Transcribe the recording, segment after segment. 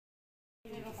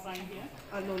sign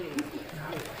here? No need.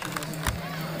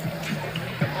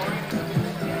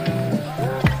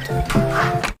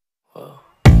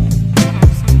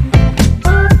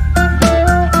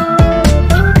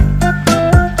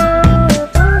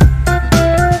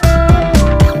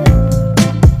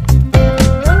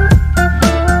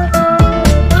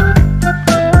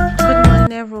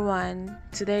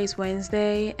 Today is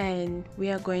Wednesday and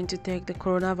we are going to take the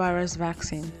coronavirus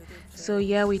vaccine. So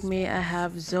here with me I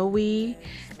have Zoe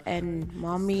and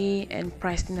Mommy and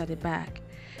Preston at the back.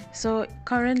 So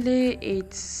currently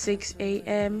it's 6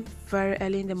 a.m. very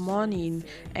early in the morning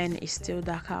and it's still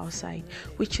dark outside.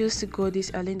 We choose to go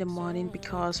this early in the morning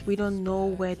because we don't know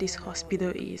where this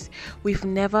hospital is. We've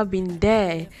never been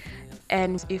there,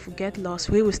 and if we get lost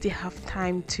we will still have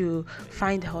time to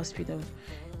find the hospital.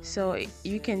 So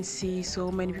you can see so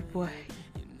many people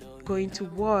going to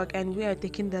work, and we are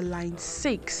taking the line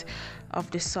 6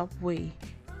 of the subway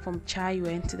from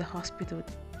Chaiwen to the hospital.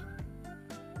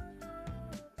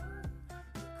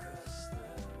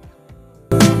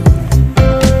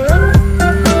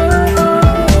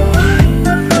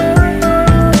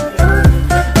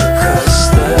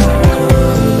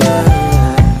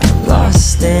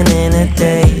 Lost in a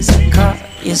daze, I caught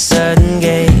your sudden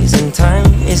gaze, and time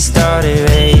it started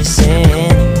racing.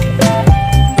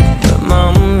 But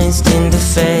moments tend to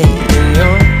fade, and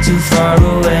you're too far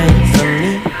away from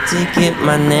me to get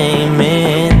my name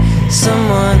in.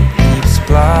 Someone keeps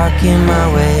blocking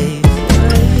my way.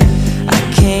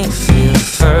 I can't feel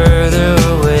further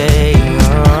away.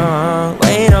 Oh,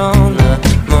 wait on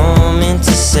the moment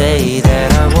to say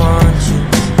that I want you.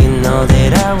 You know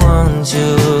that I want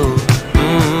you.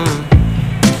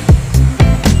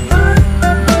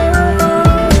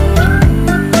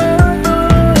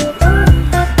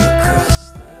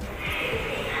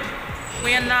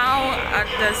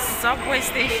 The subway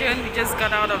station. We just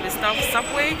got out of the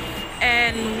subway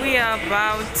and we are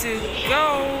about to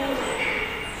go.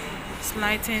 This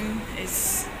lighting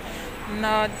is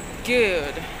not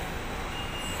good.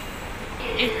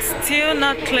 It's still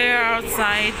not clear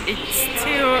outside. It's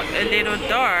still a little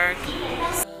dark.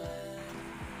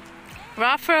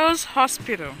 Raphael's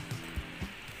Hospital.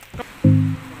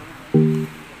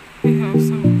 We have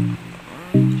some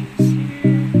oranges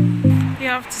here. You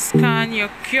have to scan your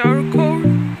QR code.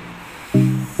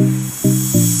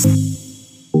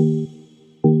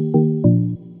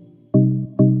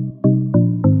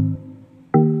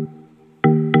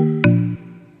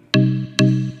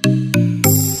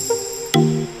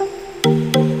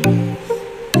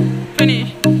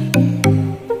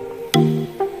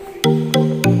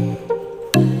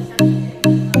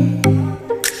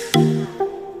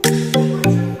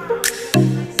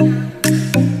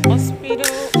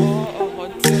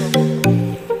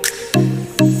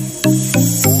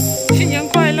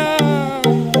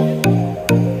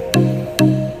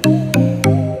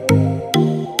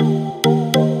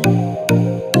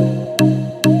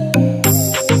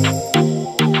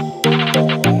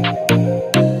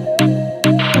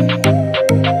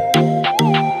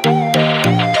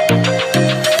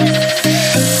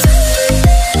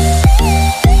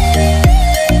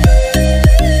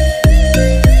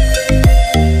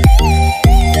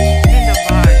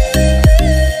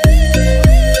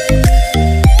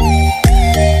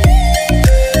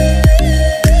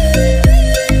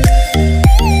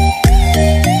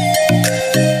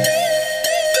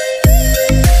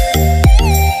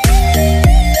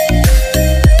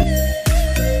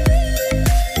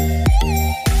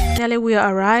 We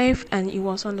arrived and it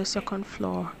was on the 2nd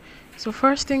floor. So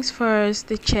first things first,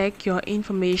 they check your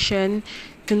information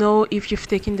to know if you've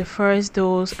taken the first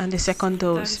dose and the second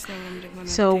dose.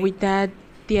 So with that,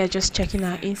 they are just checking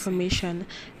our information.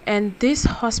 And this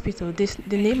hospital,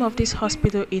 the name of this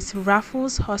hospital is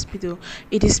Raffles Hospital.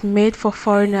 It is made for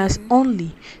foreigners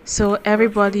only. So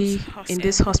everybody in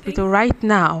this hospital right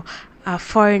now are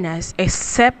foreigners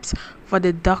except for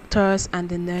the doctors and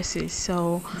the nurses.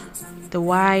 So the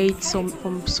whites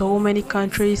from so many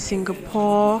countries,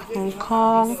 Singapore, Hong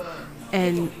Kong,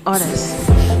 and others.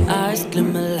 Eyes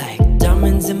glimmer like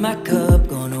diamonds in my cup.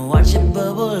 Gonna watch it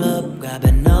bubble up, grab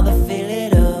another, fill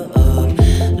it up.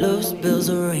 Loose bills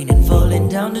are raining, falling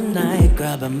down tonight.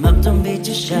 Grab them up, don't be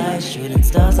too shy. Shooting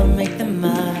stars, I'll make them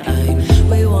mine.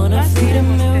 We want our freedom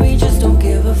and we just don't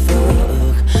give a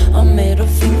fuck. Our middle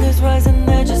fingers rising,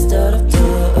 they're just out of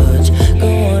touch. Go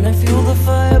on and fuel the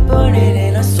fire burning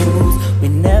in our souls. We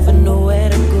never know where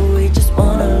to go, we just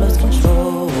wanna lose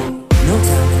control. No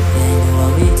time to think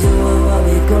what we do or what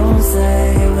we gon'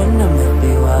 say. When I'm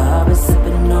happy while I've been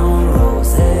sipping on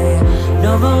rosé.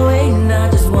 No more waiting, I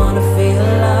just wanna feel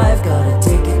alive. Gotta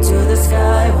take it to the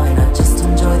sky, why not just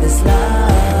enjoy this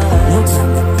life?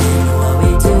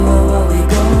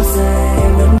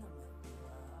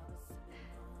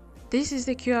 This is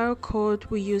the QR code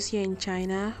we use here in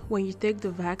China. When you take the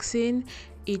vaccine,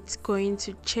 it's going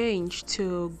to change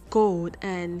to gold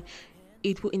and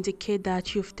it will indicate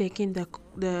that you've taken the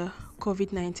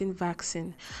COVID-19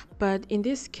 vaccine. But in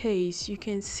this case, you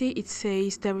can see it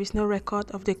says there is no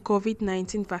record of the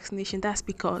COVID-19 vaccination. That's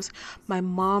because my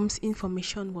mom's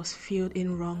information was filled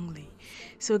in wrongly.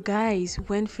 So guys,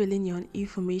 when filling your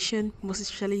information, most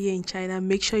especially here in China,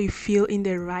 make sure you fill in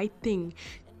the right thing.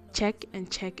 Check and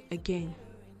check again.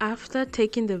 After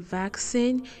taking the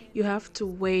vaccine, you have to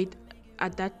wait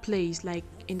at that place, like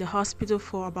in the hospital,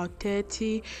 for about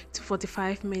 30 to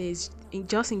 45 minutes,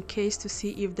 just in case to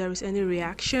see if there is any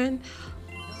reaction.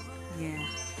 Yeah,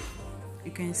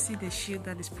 you can see the shield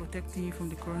that is protecting you from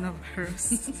the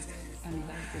coronavirus.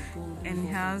 And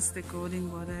it has the golden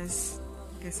borders.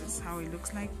 This is how it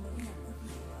looks like.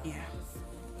 Yeah,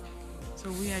 so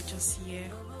we are just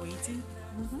here waiting.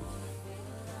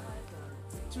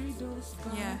 3 doses.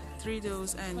 Yeah, 3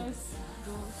 doses and First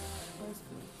dose.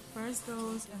 first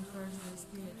dose.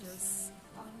 We are just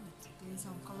doing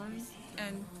some coloring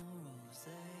and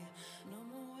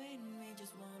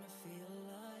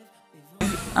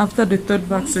after the 3rd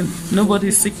vaccine, nobody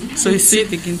is sick, so it's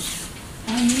safe again.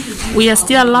 We are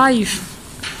still alive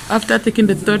after taking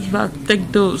the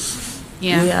 3rd dose.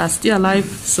 yeah, We are still alive,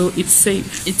 so it's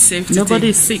safe. it's safe to Nobody take.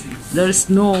 is sick. There is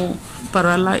no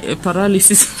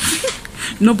paralysis.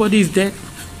 Nobody is dead.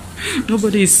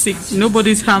 Nobody is sick.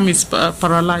 Nobody's arm is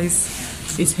paralyzed.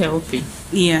 It's healthy.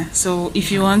 Yeah, so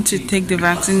if you want to take the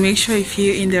vaccine, make sure you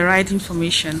fill in the right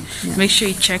information. Yeah. Make sure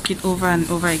you check it over and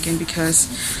over again, because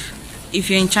if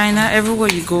you're in China, everywhere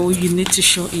you go, you need to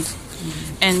show it.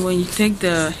 And when you take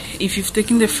if you've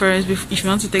taken the first, if you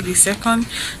want to take the second,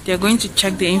 they're going to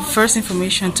check the first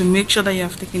information to make sure that you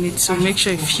have taken it. So make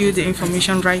sure you fill the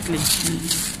information rightly.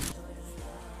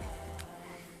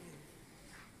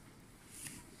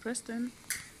 Preston,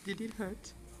 did it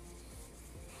hurt?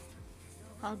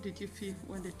 How did you feel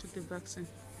when they took the vaccine?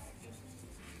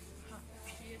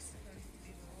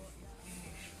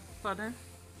 Pardon?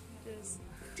 Yes.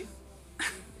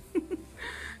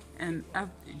 And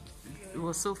it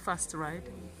was so fast, right?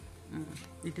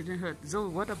 It didn't hurt. Zoe,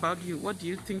 what about you? What do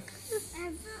you think?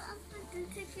 I thought they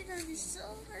take it out, it's so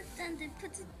hard, then they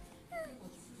put it.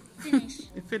 Finish.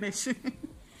 Finish.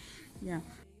 Yeah.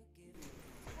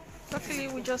 Luckily,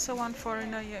 we just saw one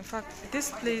foreigner here. In fact,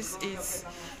 this place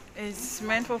is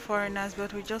meant for foreigners,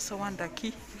 but we just saw one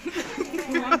Daki.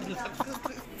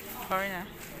 Foreigner.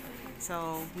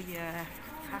 So we are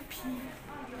happy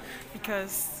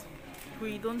because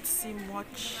we don't see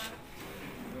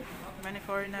many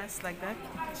foreigners like that.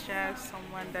 Just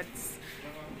someone that's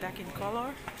dark in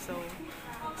color. So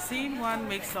seeing one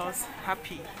makes us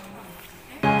happy.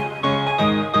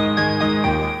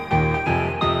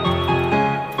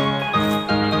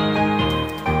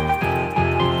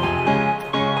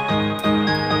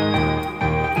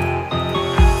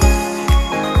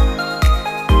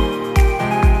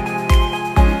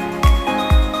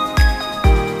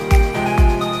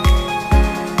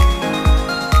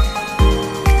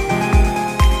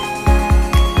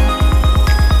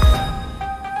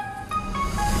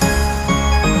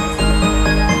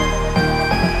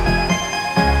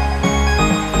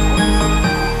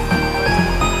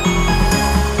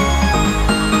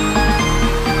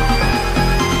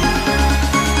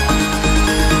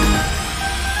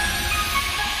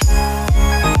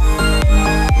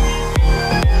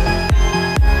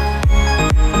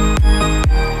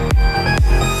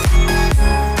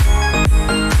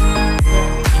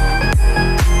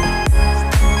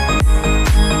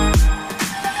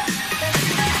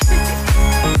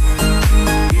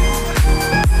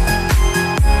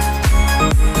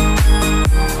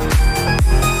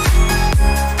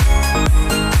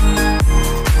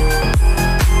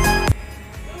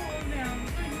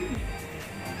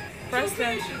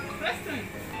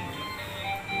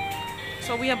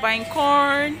 So we are buying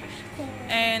corn,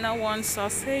 and I want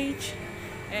sausage,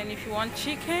 and if you want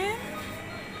chicken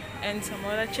and some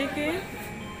other chicken.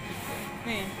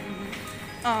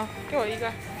 Oh, go you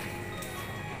got.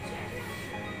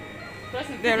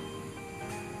 There.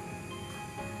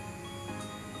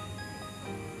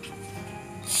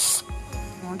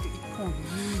 I want to eat corn.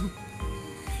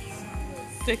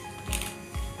 Take.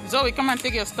 Zoe, come and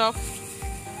take your stuff.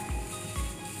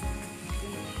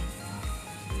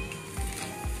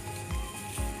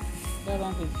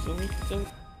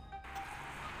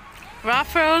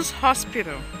 Raphael's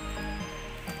Hospital.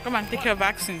 Come and take your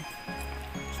vaccine.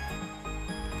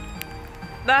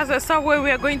 That's the subway we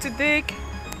are going to take.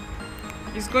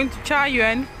 It's going to Cha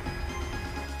Yuan.